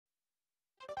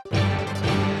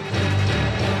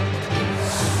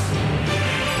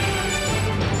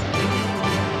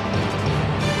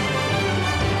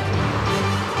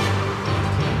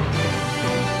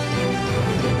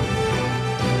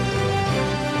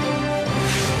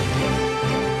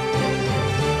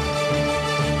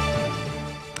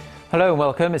Hello and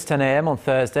welcome. It's 10 a.m. on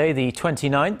Thursday, the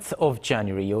 29th of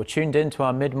January. You're tuned in to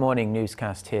our mid-morning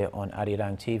newscast here on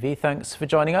ARIRANG TV. Thanks for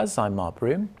joining us. I'm Mark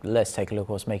Broome. Let's take a look at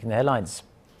what's making the headlines.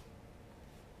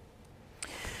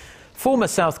 Former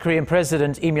South Korean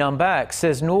President Lee Myung-bak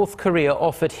says North Korea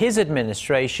offered his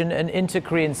administration an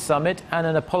inter-Korean summit and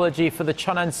an apology for the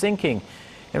Cheonan sinking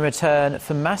in return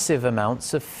for massive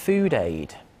amounts of food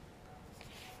aid.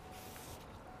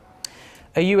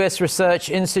 A U.S. research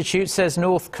institute says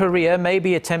North Korea may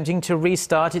be attempting to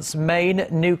restart its main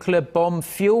nuclear bomb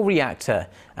fuel reactor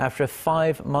after a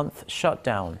 5-month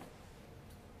shutdown.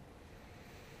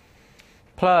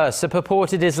 Plus, a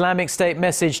purported Islamic State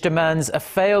message demands a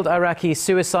failed Iraqi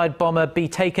suicide bomber be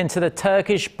taken to the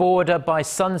Turkish border by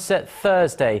sunset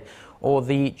Thursday, or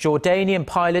the Jordanian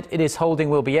pilot it is holding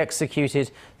will be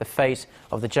executed. The fate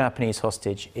of the Japanese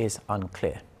hostage is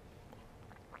unclear.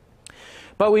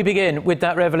 But we begin with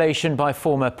that revelation by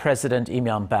former President Lee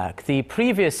Myung-bak. The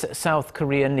previous South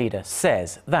Korean leader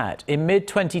says that in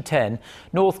mid-2010,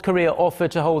 North Korea offered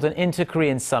to hold an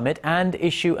inter-Korean summit and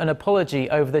issue an apology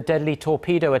over the deadly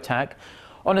torpedo attack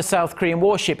on a South Korean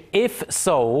warship if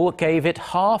Seoul gave it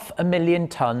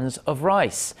 500,000 tons of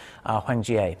rice. Hwang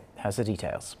Ji-ae has the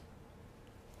details.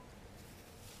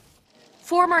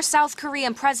 Former South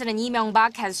Korean President Lee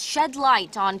Myung-bak has shed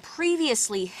light on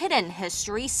previously hidden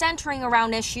history centering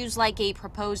around issues like a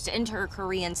proposed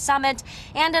inter-Korean summit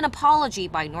and an apology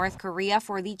by North Korea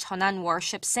for the Cheonan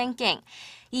warship sinking.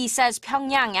 He says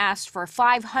Pyongyang asked for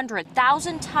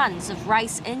 500,000 tons of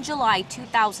rice in July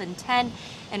 2010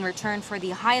 in return for the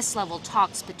highest-level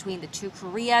talks between the two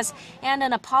Koreas and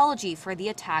an apology for the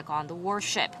attack on the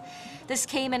warship. This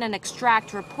came in an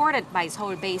extract reported by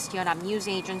Seoul-based Cheonan news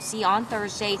agency on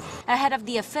Thursday ahead of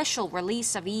the official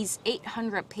release of Lee's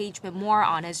 800-page memoir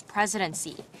on his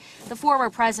presidency. The former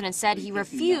president said he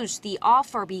refused the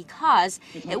offer because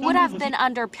it would have been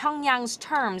under Pyongyang's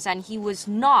terms and he was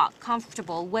not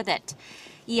comfortable with it.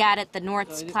 He added the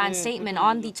North's planned statement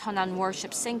on the Cheonan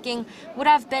warship sinking would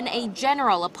have been a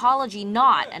general apology,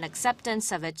 not an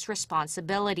acceptance of its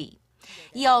responsibility.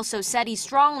 He also said he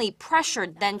strongly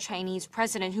pressured then Chinese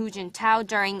President Hu Jintao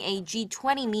during a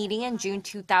G20 meeting in June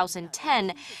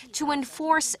 2010 to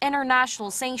enforce international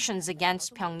sanctions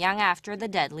against Pyongyang after the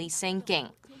deadly sinking.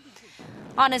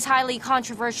 On his highly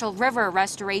controversial river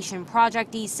restoration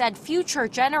project, he said future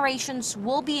generations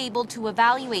will be able to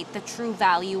evaluate the true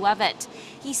value of it.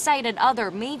 He cited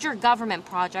other major government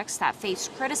projects that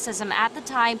faced criticism at the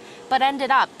time but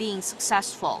ended up being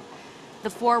successful. The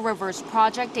Four Rivers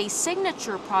project, a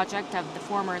signature project of the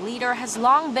former leader, has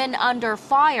long been under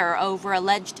fire over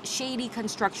alleged shady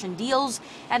construction deals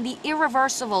and the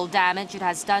irreversible damage it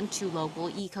has done to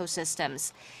local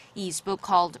ecosystems. Lee's book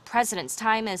called President's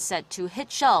Time is set to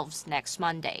hit shelves next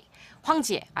Monday. Hwang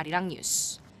Ji-ae, ARIRANG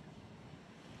News.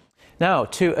 Now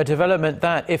to a development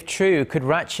that, if true, could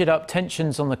ratchet up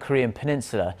tensions on the Korean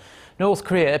peninsula. North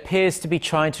Korea appears to be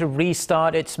trying to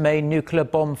restart its main nuclear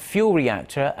bomb fuel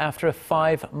reactor after a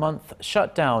 5-month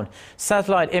shutdown.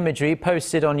 Satellite imagery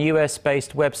posted on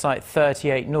US-based website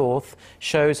 38 North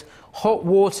shows hot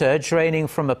water draining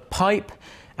from a pipe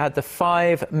at the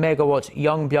 5-megawatt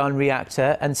Yongbyon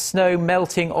reactor and snow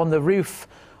melting on the roof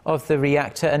of the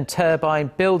reactor and turbine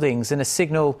buildings in a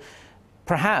signal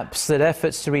perhaps that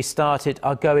efforts to restart it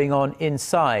are going on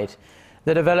inside.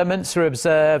 The developments are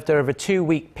observed over a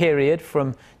 2-week period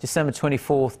from December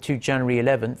 24th to January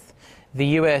 11th. The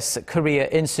U.S. Korea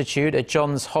Institute at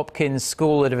Johns Hopkins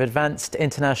School of Advanced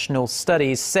International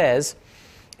Studies says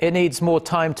it needs more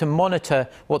time to monitor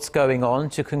what's going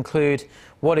on to conclude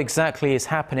what exactly is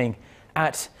happening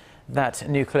at that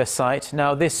nuclear site.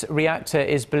 Now, this reactor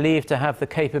is believed to have the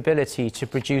capability to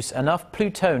produce enough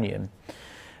plutonium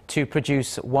to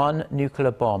produce 1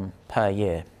 nuclear bomb per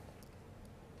year.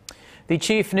 The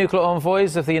chief nuclear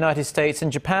envoys of the United States and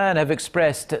Japan have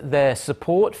expressed their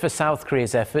support for South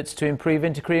Korea's efforts to improve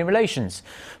inter-Korean relations.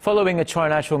 Following a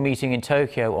trilateral meeting in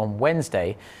Tokyo on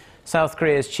Wednesday, South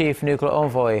Korea's chief nuclear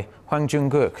envoy, Hwang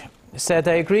Jung-guk, said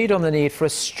they agreed on the need for a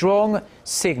strong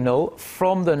signal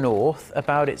from the North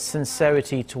about its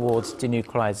sincerity towards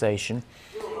denuclearization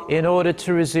in order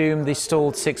to resume the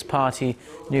stalled 6-party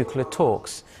nuclear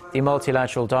talks. The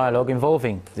multilateral dialogue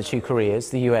involving the two Koreas,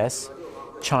 the US,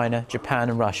 China, Japan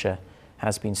and Russia,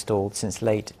 has been stalled since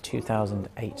late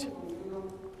 2008.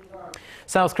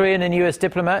 South Korean and US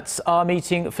diplomats are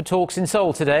meeting for talks in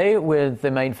Seoul today, with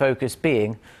the main focus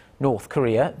being North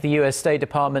Korea. The US State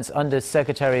Department's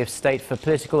Under-Secretary of State for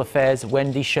Political Affairs,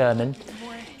 Wendy Sherman,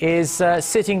 is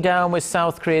sitting down with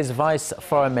South Korea's Vice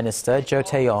Foreign Minister, Jo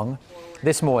Tae-yong,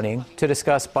 this morning to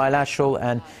discuss bilateral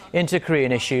and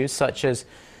inter-Korean issues such as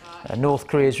North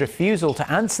Korea's refusal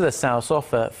to answer the South's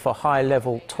offer for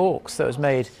high-level talks that was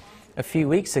made a few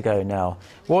weeks ago now.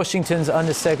 Washington's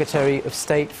Undersecretary of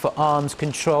State for Arms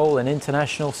Control and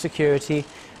International Security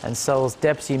and Seoul's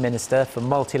Deputy Minister for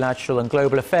Multilateral and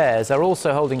Global Affairs are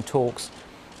also holding talks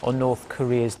on North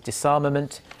Korea's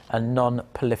disarmament and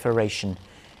non-proliferation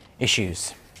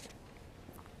issues.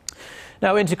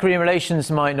 Now, inter-Korean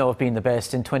relations might not have been the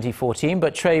best in 2014,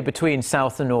 but trade between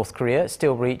South and North Korea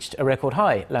still reached a record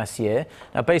high last year.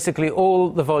 Now, basically all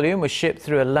the volume was shipped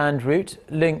through a land route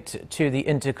linked to the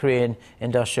inter-Korean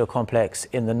industrial complex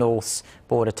in the north's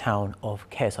border town of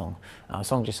Kaesong.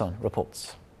 Song Ji-sun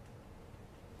reports.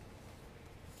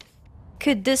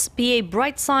 Could this be a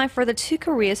bright sign for the two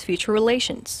Koreas' future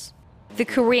relations? The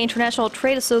Korea International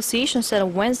Trade Association said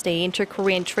on Wednesday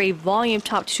inter-Korean trade volume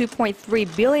topped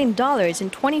 $2.3 billion in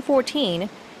 2014,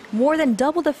 more than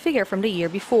double the figure from the year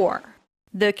before.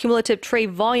 The cumulative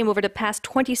trade volume over the past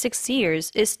 26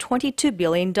 years is $22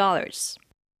 billion.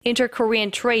 Inter-Korean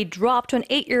trade dropped to an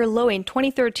 8-year low in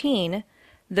 2013,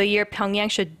 the year Pyongyang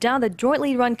shut down the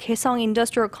jointly run Kaesong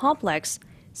industrial complex,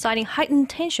 citing heightened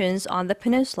tensions on the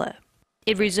peninsula.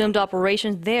 It resumed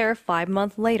operations there 5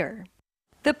 months later.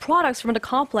 The products from the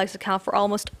complex account for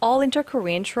almost all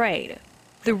inter-Korean trade.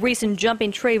 The recent jump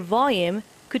in trade volume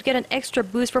could get an extra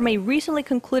boost from a recently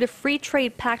concluded free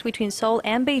trade pact between Seoul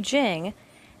and Beijing,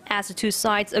 as the two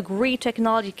sides agree to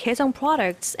acknowledge Kaesong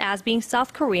products as being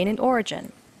South Korean in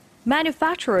origin.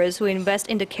 Manufacturers who invest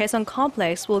in the Kaesong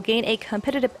complex will gain a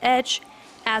competitive edge,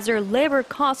 as their labor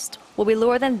costs will be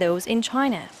lower than those in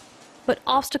China. But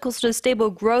obstacles to the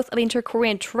stable growth of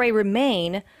inter-Korean trade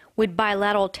remain, with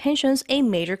bilateral tensions a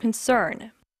major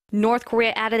concern. North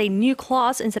Korea added a new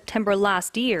clause in September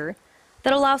last year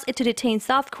that allows it to detain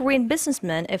South Korean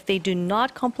businessmen if they do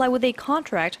not comply with a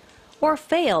contract or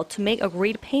fail to make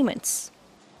agreed payments.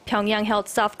 Pyongyang held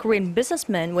South Korean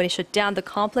businessmen when it shut down the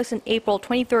complex in April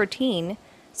 2013,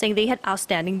 saying they had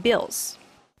outstanding bills.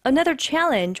 Another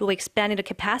challenge will be expanding the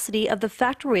capacity of the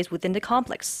factories within the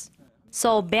complex.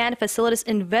 Seoul banned facilities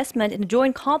investment in the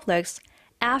joint complex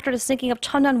after the sinking of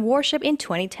Cheonan warship in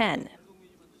 2010.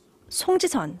 Song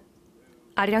Ji-sun,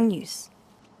 ARIRANG News.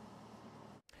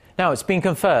 Now, it's been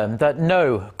confirmed that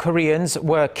no Koreans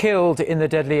were killed in the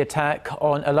deadly attack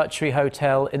on a luxury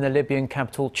hotel in the Libyan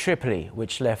capital Tripoli,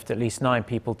 which left at least 9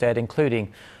 people dead,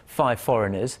 including 5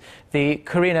 foreigners. The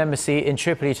Korean embassy in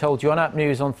Tripoli told Yonhap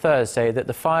News on Thursday that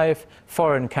the 5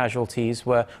 foreign casualties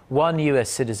were 1 US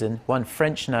citizen, 1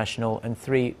 French national and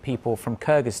 3 people from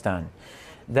Kyrgyzstan.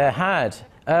 There had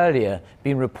earlier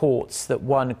been reports that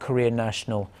 1 Korean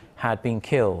national had been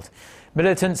killed.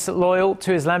 Militants loyal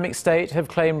to Islamic State have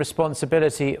claimed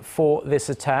responsibility for this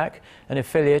attack. An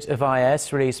affiliate of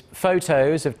IS released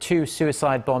photos of 2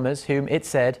 suicide bombers whom it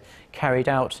said carried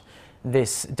out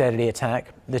this deadly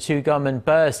attack. The 2 gunmen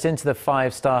burst into the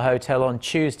 5-star hotel on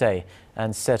Tuesday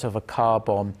and set off a car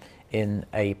bomb in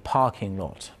a parking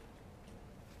lot.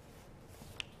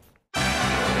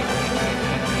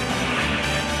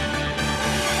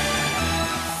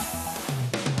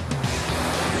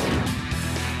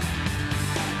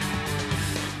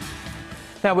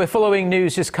 Now, we're following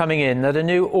news just coming in that a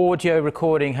new audio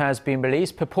recording has been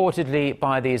released, purportedly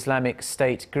by the Islamic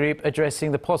State group,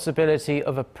 addressing the possibility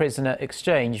of a prisoner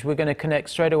exchange. We're going to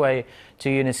connect straight away to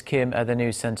Eunice Kim at the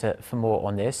News Centre for more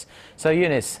on this. So,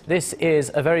 Eunice, this is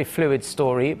a very fluid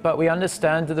story, but we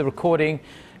understand that the recording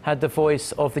had the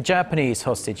voice of the Japanese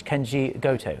hostage, Kenji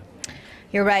Goto.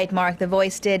 You're right, Mark. The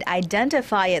voice did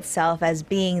identify itself as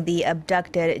being the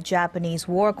abducted Japanese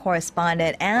war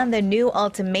correspondent, and the new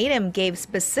ultimatum gave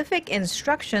specific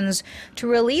instructions to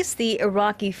release the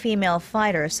Iraqi female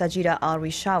fighter, Sajida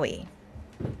al-Rishawi.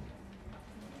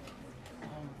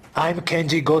 I'm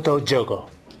Kenji Goto Jogo.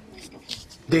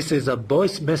 This is a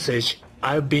voice message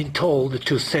I've been told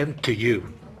to send to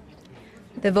you.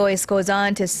 The voice goes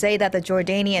on to say that the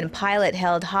Jordanian pilot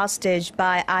held hostage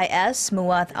by IS,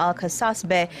 Muath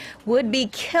al-Qasasbeh, would be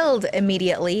killed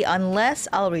immediately unless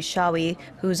al-Rishawi,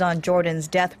 who's on Jordan's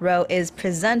death row, is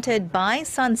presented by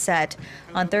sunset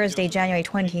on Thursday, January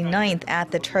 29th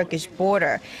at the Turkish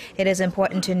border. It is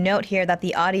important to note here that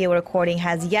the audio recording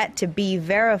has yet to be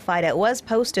verified. It was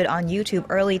posted on YouTube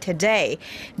early today.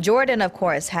 Jordan, of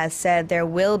course, has said there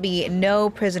will be no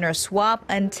prisoner swap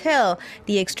until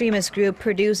the extremist group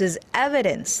produces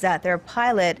evidence that their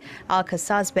pilot,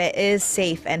 Al-Qasasbeh, is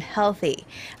safe and healthy.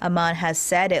 Amman has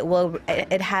said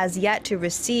it has yet to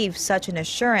receive such an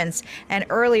assurance, and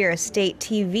earlier state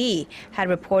TV had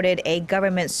reported a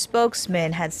government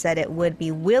spokesman had said it would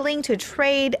be willing to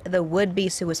trade the would-be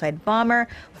suicide bomber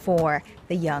for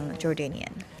the young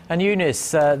Jordanian. And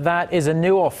Eunice, that is a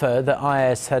new offer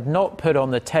that IS had not put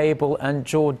on the table, and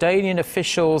Jordanian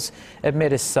officials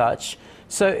admit as such.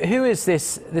 So who is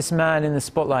this man in the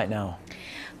spotlight now?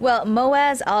 Well,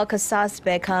 Moaz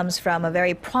Al-Qasasbeh comes from a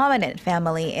very prominent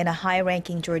family in a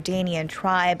high-ranking Jordanian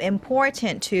tribe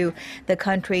important to the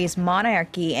country's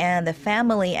monarchy, and the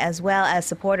family as well as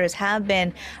supporters have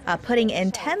been putting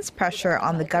intense pressure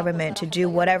on the government to do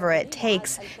whatever it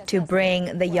takes to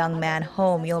bring the young man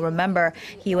home. You'll remember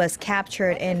he was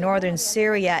captured in northern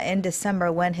Syria in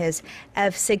December when his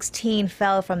F-16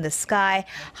 fell from the sky.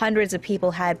 Hundreds of people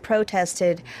had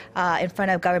protested in front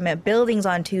of government buildings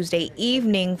on Tuesday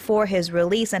evening for his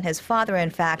release, and his father, in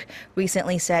fact,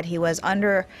 recently said he was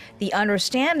under the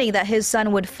understanding that his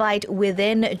son would fight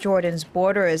within Jordan's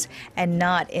borders and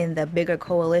not in the bigger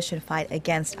coalition fight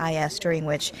against IS, during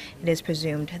which it is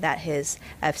presumed that his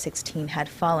F-16 had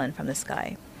fallen from the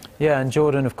sky. Yeah, and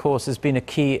Jordan, of course, has been a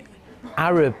key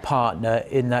Arab partner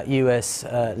in that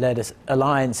US-led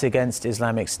alliance against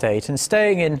Islamic State. And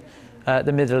staying in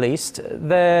the Middle East,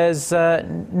 there's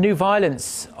new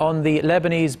violence on the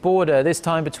Lebanese border, this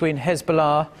time between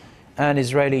Hezbollah and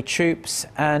Israeli troops,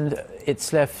 and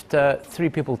it's left 3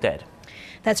 people dead.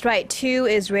 That's right. 2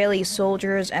 Israeli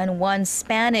soldiers and 1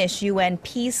 Spanish UN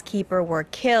peacekeeper were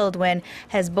killed when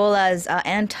Hezbollah's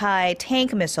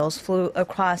anti-tank missiles flew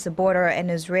across the border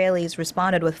and Israelis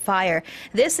responded with fire.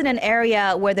 This in an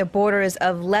area where the borders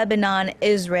of Lebanon,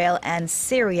 Israel, and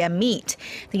Syria meet.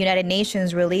 The United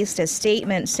Nations released a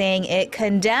statement saying it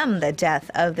condemned the death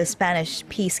of the Spanish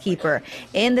peacekeeper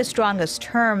in the strongest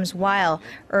terms while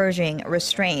urging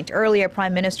restraint. Earlier,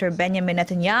 Prime Minister Benjamin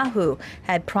Netanyahu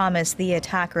had promised the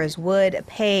attackers would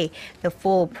pay the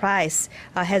full price.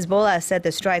 Hezbollah said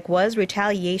the strike was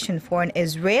retaliation for an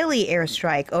Israeli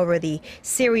airstrike over the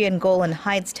Syrian Golan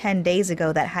Heights 10 days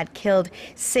ago that had killed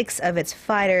 6 of its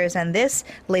fighters. And this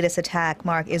latest attack,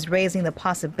 Mark, is raising the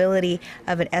possibility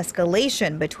of an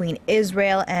escalation between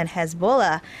Israel and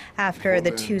Hezbollah after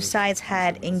the 2 sides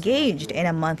had engaged in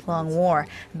a month-long war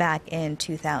back in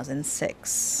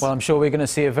 2006. Well, I'm sure we're going to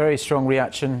see a very strong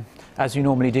reaction, as you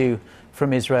normally do,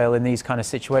 from Israel in these kind of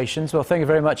situations. Well, thank you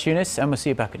very much, Eunice, and we'll see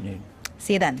you back at noon.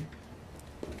 See you then.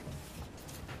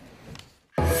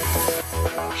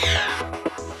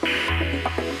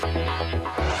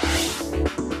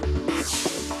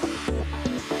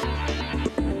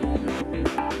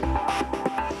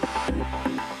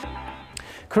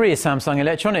 Korea Samsung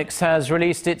Electronics has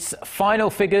released its final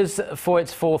figures for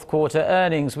its 4th quarter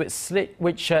earnings, which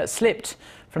slipped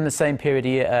from the same period a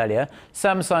year earlier.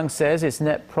 Samsung says its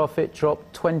net profit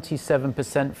dropped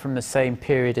 27% from the same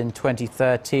period in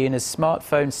 2013 as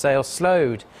smartphone sales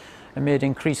slowed amid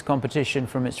increased competition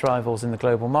from its rivals in the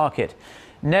global market.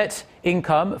 Net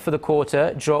income for the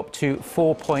quarter dropped to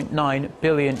 $4.9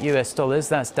 billion.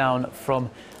 That's down from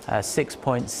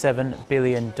 $6.7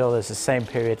 billion the same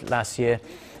period last year.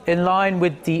 In line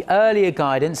with the earlier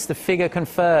guidance, the figure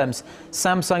confirms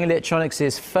Samsung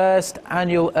Electronics' first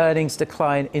annual earnings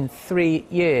decline in 3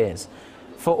 years.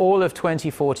 For all of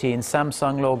 2014,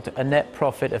 Samsung logged a net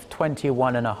profit of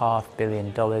 $21.5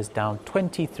 billion, down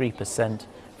 23%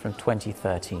 from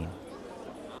 2013.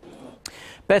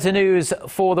 Better news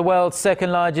for the world's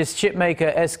second largest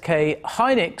chipmaker, SK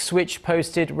Hynix, which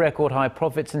posted record high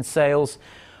profits and sales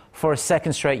for a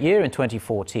second straight year in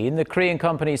 2014. The Korean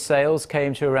company's sales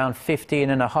came to around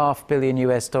 $15.5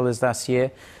 billion last year.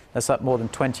 That's up more than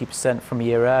 20% from a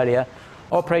year earlier.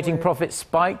 Operating profit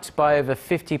spiked by over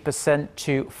 50%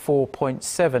 to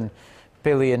 $4.7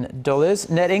 billion.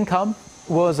 Net income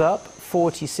was up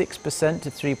 46% to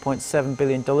 $3.7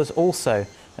 billion, also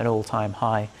an all-time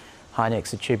high.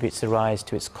 Hynix attributes the rise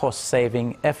to its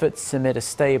cost-saving efforts amid a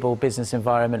stable business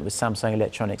environment with Samsung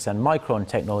Electronics and Micron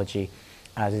Technology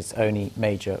as its only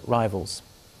major rivals.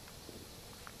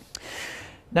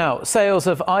 Now, sales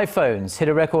of iPhones hit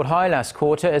a record high last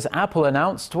quarter as Apple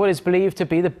announced what is believed to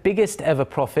be the biggest ever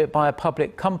profit by a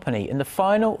public company. In the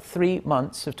final 3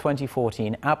 months of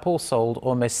 2014, Apple sold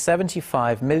almost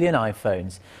 75 million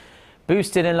iPhones,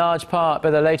 boosted in large part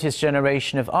by the latest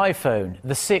generation of iPhone,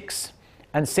 the 6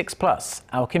 and 6 Plus.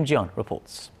 Our Kim Ji-yeon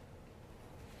reports.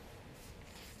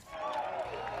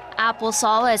 Apple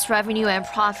saw its revenue and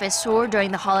profit soar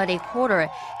during the holiday quarter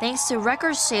thanks to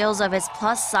record sales of its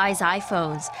plus-size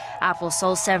iPhones. Apple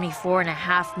sold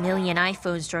 74.5 million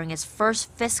iPhones during its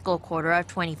first fiscal quarter of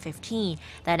 2015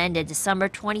 that ended December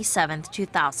 27,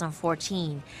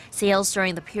 2014. Sales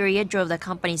during the period drove the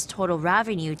company's total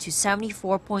revenue to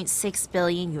 $74.6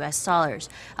 billion,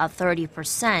 up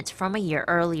 30% from a year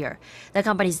earlier. The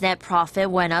company's net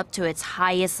profit went up to its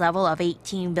highest level of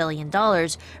 $18 billion,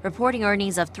 reporting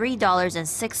earnings of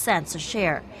 $3.06 a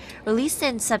share. Released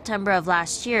in September of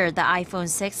last year, the iPhone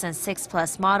 6 and 6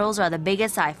 Plus models are the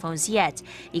biggest iPhones yet,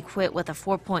 equipped with a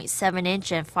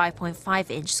 4.7-inch and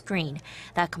 5.5-inch screen.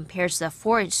 That compares to the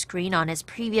 4-inch screen on its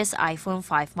previous iPhone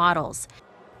 5 models.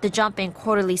 The jump in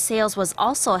quarterly sales was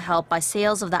also helped by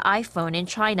sales of the iPhone in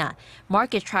China.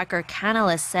 Market tracker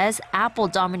Canalys says Apple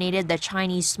dominated the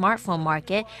Chinese smartphone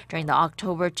market during the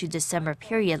October to December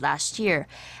period last year.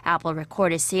 Apple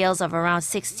recorded sales of around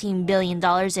 $16 billion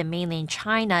in mainland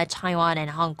China, Taiwan,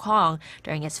 and Hong Kong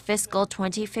during its fiscal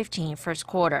 2015 first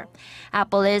quarter.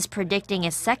 Apple is predicting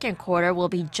its second quarter will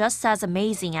be just as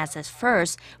amazing as its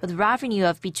first, with revenue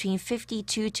of between $52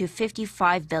 to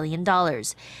 $55 billion.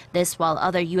 This while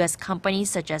other U.S. companies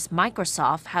such as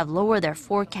Microsoft have lowered their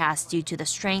forecast due to the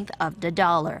strength of the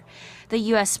dollar. The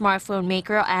U.S. smartphone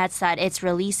maker adds that it's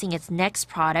releasing its next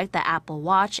product, the Apple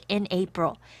Watch, in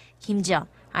April. Kim Jeong,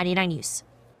 Arirang News.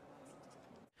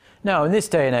 Now, in this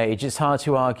day and age, it's hard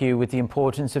to argue with the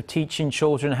importance of teaching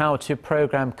children how to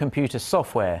program computer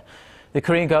software. The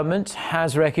Korean government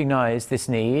has recognized this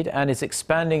need and is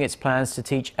expanding its plans to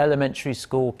teach elementary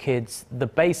school kids the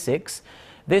basics.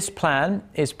 This plan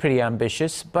is pretty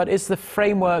ambitious, but is the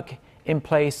framework in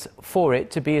place for it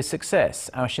to be a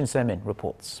success? Our Shin Se-min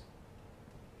reports.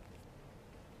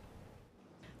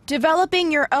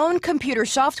 Developing your own computer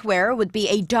software would be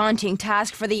a daunting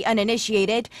task for the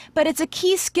uninitiated, but it's a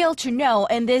key skill to know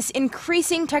in this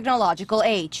increasing technological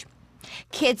age.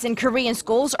 Kids in Korean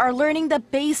schools are learning the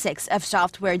basics of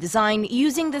software design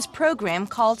using this program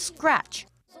called Scratch.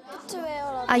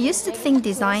 I used to think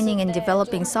designing and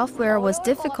developing software was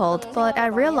difficult, but I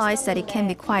realized that it can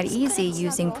be quite easy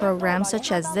using programs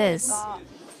such as this.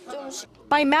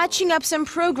 By matching up some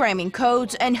programming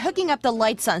codes and hooking up the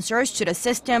light sensors to the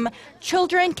system,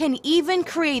 children can even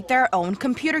create their own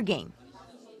computer game.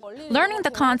 Learning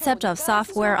the concept of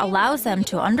software allows them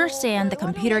to understand the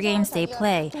computer games they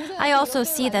play. I also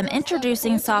see them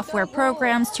introducing software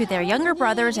programs to their younger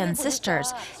brothers and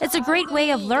sisters. It's a great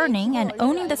way of learning and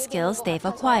owning the skills they've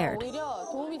acquired.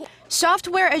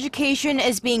 Software education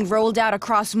is being rolled out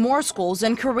across more schools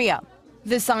in Korea.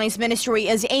 The Science Ministry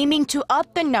is aiming to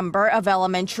up the number of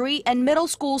elementary and middle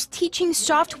schools teaching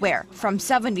software from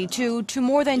 72 to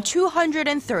more than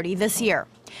 230 this year.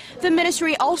 The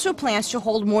ministry also plans to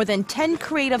hold more than 10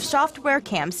 creative software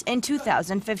camps in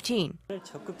 2015.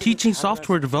 Teaching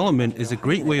software development is a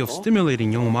great way of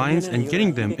stimulating young minds and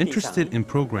getting them interested in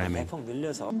programming.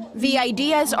 The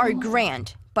ideas are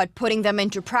grand, but putting them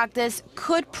into practice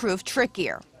could prove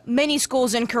trickier. Many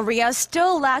schools in Korea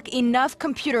still lack enough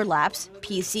computer labs,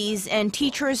 PCs, and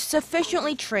teachers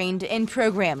sufficiently trained in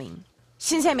programming.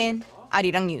 Shin Se-min,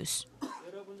 Arirang News.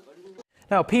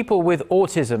 Now, people with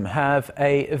autism have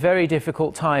a very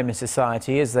difficult time in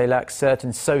society as they lack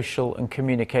certain social and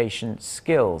communication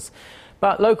skills.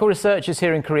 But local researchers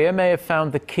here in Korea may have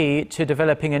found the key to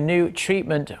developing a new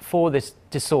treatment for this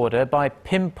disorder by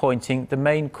pinpointing the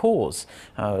main cause.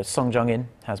 Song Jung-in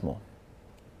has more.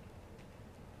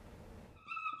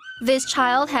 This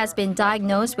child has been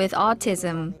diagnosed with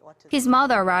autism. His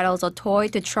mother rattles a toy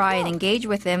to try and engage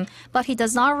with him, but he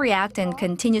does not react and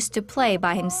continues to play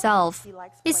by himself.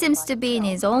 He seems to be in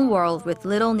his own world with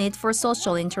little need for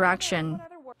social interaction.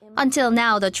 Until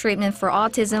now, the treatment for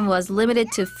autism was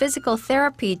limited to physical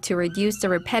therapy to reduce the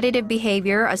repetitive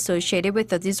behavior associated with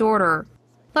the disorder.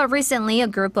 But recently, a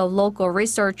group of local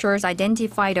researchers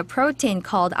identified a protein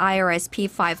called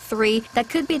IRSP53 that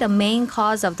could be the main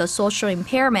cause of the social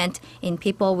impairment in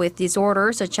people with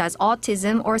disorders such as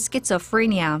autism or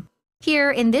schizophrenia.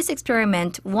 Here, in this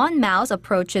experiment, one mouse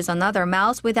approaches another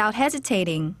mouse without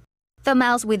hesitating. The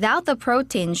mouse without the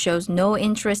protein shows no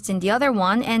interest in the other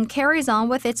one and carries on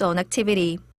with its own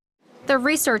activity. The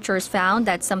researchers found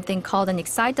that something called an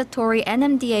excitatory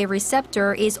NMDA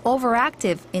receptor is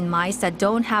overactive in mice that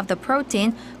don't have the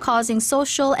protein, causing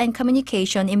social and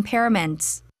communication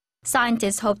impairments.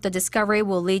 Scientists hope the discovery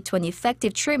will lead to an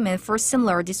effective treatment for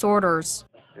similar disorders.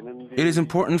 It is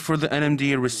important for the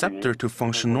NMDA receptor to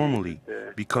function normally,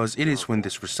 because it is when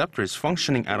this receptor is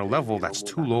functioning at a level that's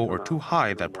too low or too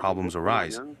high that problems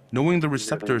arise. Knowing the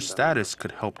receptor's status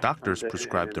could help doctors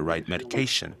prescribe the right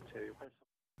medication.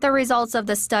 The results of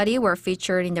the study were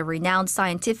featured in the renowned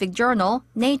scientific journal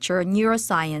Nature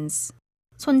Neuroscience.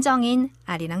 손정인,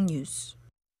 ARIRANG News.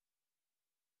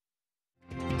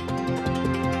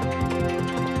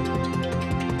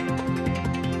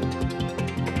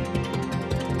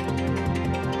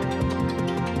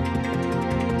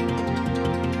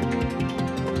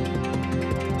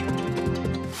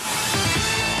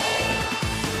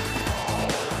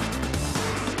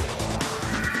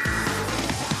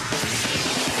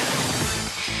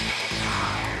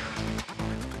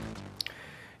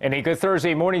 And a good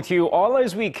Thursday morning to you all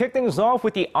as we kick things off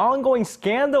with the ongoing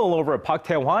scandal over Park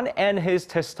Tae-hwan and his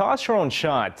testosterone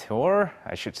shot, or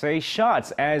I should say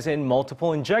shots, as in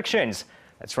multiple injections.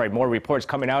 That's right, more reports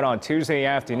coming out on Tuesday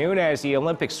afternoon as the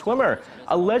Olympic swimmer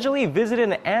allegedly visited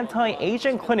an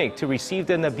anti-aging clinic to receive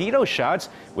the Nabido shots,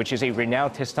 which is a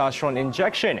renowned testosterone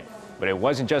injection. But it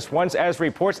wasn't just once, as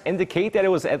reports indicate that it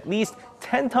was at least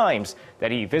 10 times that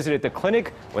he visited the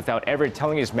clinic without ever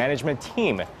telling his management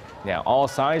team. Now, all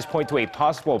signs point to a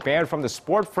possible ban from the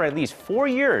sport for at least 4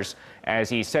 years, as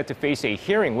he's set to face a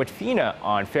hearing with FINA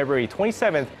on February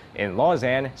 27th in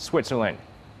Lausanne, Switzerland.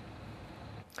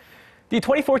 The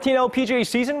 2014 LPGA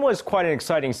season was quite an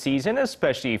exciting season,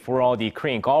 especially for all the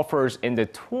Korean golfers in the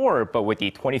tour. But with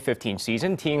the 2015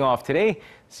 season teeing off today,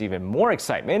 it's even more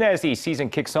excitement as the season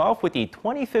kicks off with the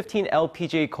 2015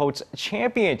 LPGA Coach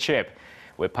Championship.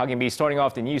 With Park In-bi starting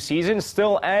off the new season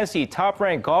still as the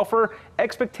top-ranked golfer,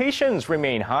 expectations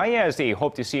remain high as they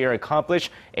hope to see her accomplish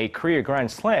a career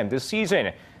Grand Slam this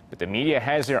season. But the media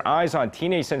has their eyes on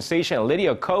teenage sensation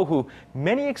Lydia Ko, who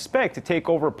many expect to take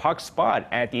over Park's spot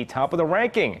at the top of the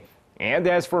ranking. And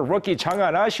as for rookie Chang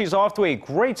Hana, she's off to a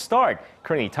great start,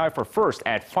 currently tied for first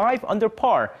at 5 under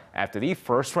par after the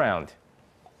first round.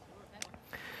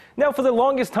 Now, for the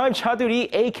longest time,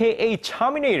 Chaduri, aka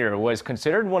Chaminator, was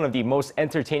considered one of the most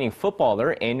entertaining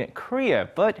footballer in Korea.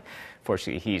 But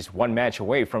fortunately, he's one match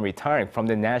away from retiring from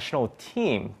the national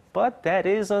team. But that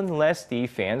is unless the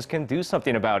fans can do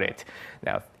something about it.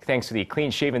 Now, thanks to the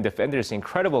clean-shaven defender's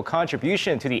incredible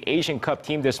contribution to the Asian Cup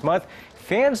team this month,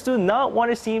 fans do not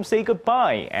want to see him say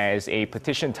goodbye, as a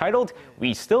petition titled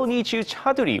 "We Still Need You,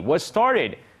 Chaduri" was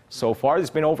started. So far, there's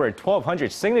been over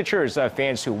 1,200 signatures of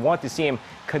fans who want to see him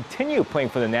continue playing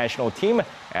for the national team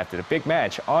after the big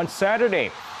match on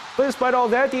Saturday. But despite all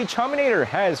that, the Chaminator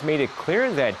has made it clear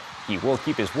that he will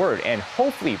keep his word and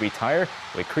hopefully retire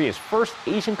with Korea's first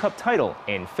Asian Cup title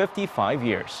in 55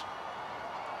 years.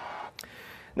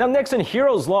 Now, next,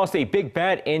 Heroes lost a big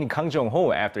bat in Kang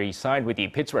Jong-ho after he signed with the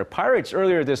Pittsburgh Pirates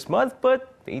earlier this month,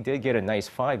 but they did get a nice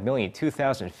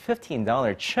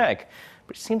 $5,002,015 check.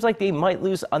 But it seems like they might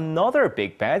lose another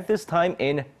big bat, this time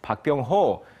in Park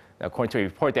Byung-ho. Now, according to a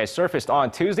report that surfaced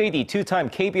on Tuesday, the two-time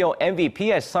KBO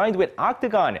MVP has signed with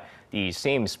Octagon, the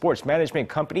same sports management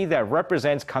company that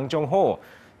represents Kang Jong-ho.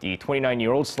 The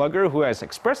 29-year-old slugger, who has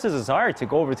expressed his desire to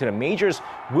go over to the majors,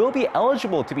 will be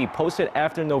eligible to be posted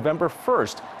after November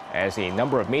 1st, as a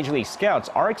number of Major League scouts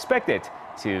are expected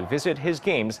to visit his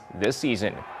games this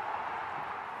season.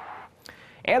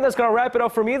 And that's going to wrap it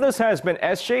up for me. This has been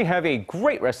SJ. Have a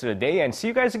great rest of the day and see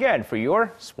you guys again for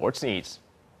your sports needs.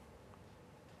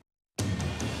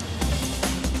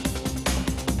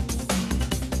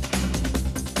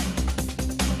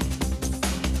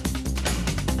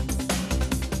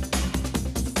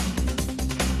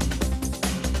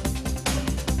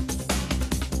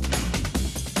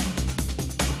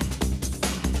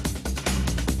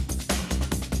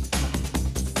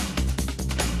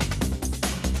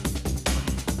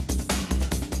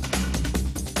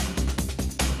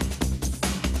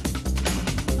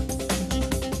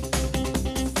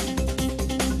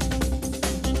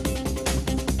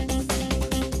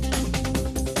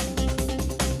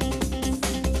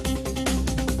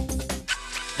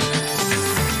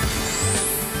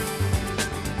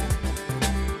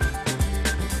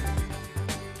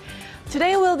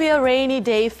 Today will be a rainy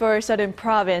day for southern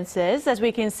provinces. As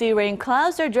we can see, rain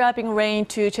clouds are dropping rain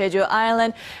to Jeju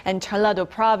Island and Jeollado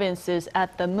provinces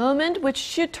at the moment, which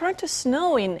should turn to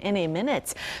snow in a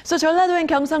minute. So Jeollado and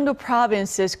Gyeongsangdo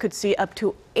provinces could see up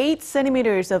to 8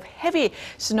 centimeters of heavy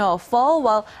snowfall,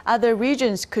 while other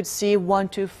regions could see 1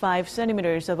 to 5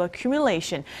 centimeters of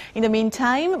accumulation. In the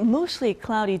meantime, mostly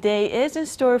cloudy day is in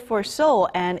store for Seoul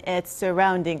and its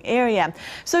surrounding area.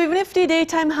 So even if the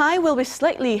daytime high will be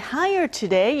slightly higher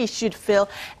today, it should feel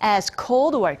as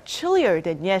cold or chillier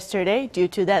than yesterday due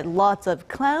to that lots of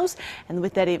clouds. And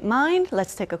with that in mind,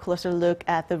 let's take a closer look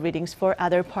at the readings for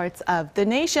other parts of the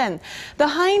nation. The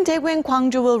high in Daegu and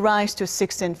Gwangju will rise to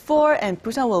 6 and 4, and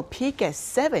Busan sun will peak at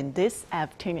 7 this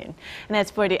afternoon. And as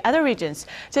for the other regions,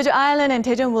 Jeju Island and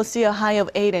Daejeon will see a high of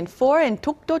 8 and 4, and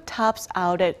Dokdo tops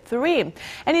out at 3.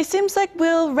 And it seems like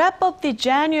we'll wrap up the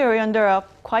January under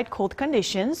quite cold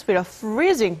conditions with a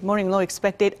freezing morning low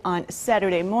expected on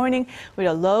Saturday morning with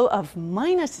a low of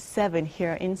 -7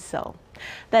 here in Seoul.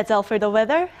 That's all for the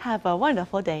weather. Have a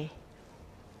wonderful day.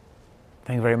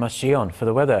 Thank you very much, Jiyeon, for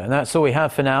the weather. And that's all we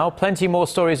have for now. Plenty more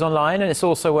stories online, and it's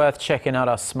also worth checking out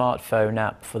our smartphone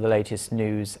app for the latest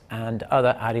news and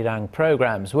other Arirang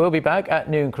programs. We'll be back at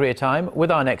noon Korea time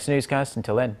with our next newscast.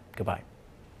 Until then, goodbye.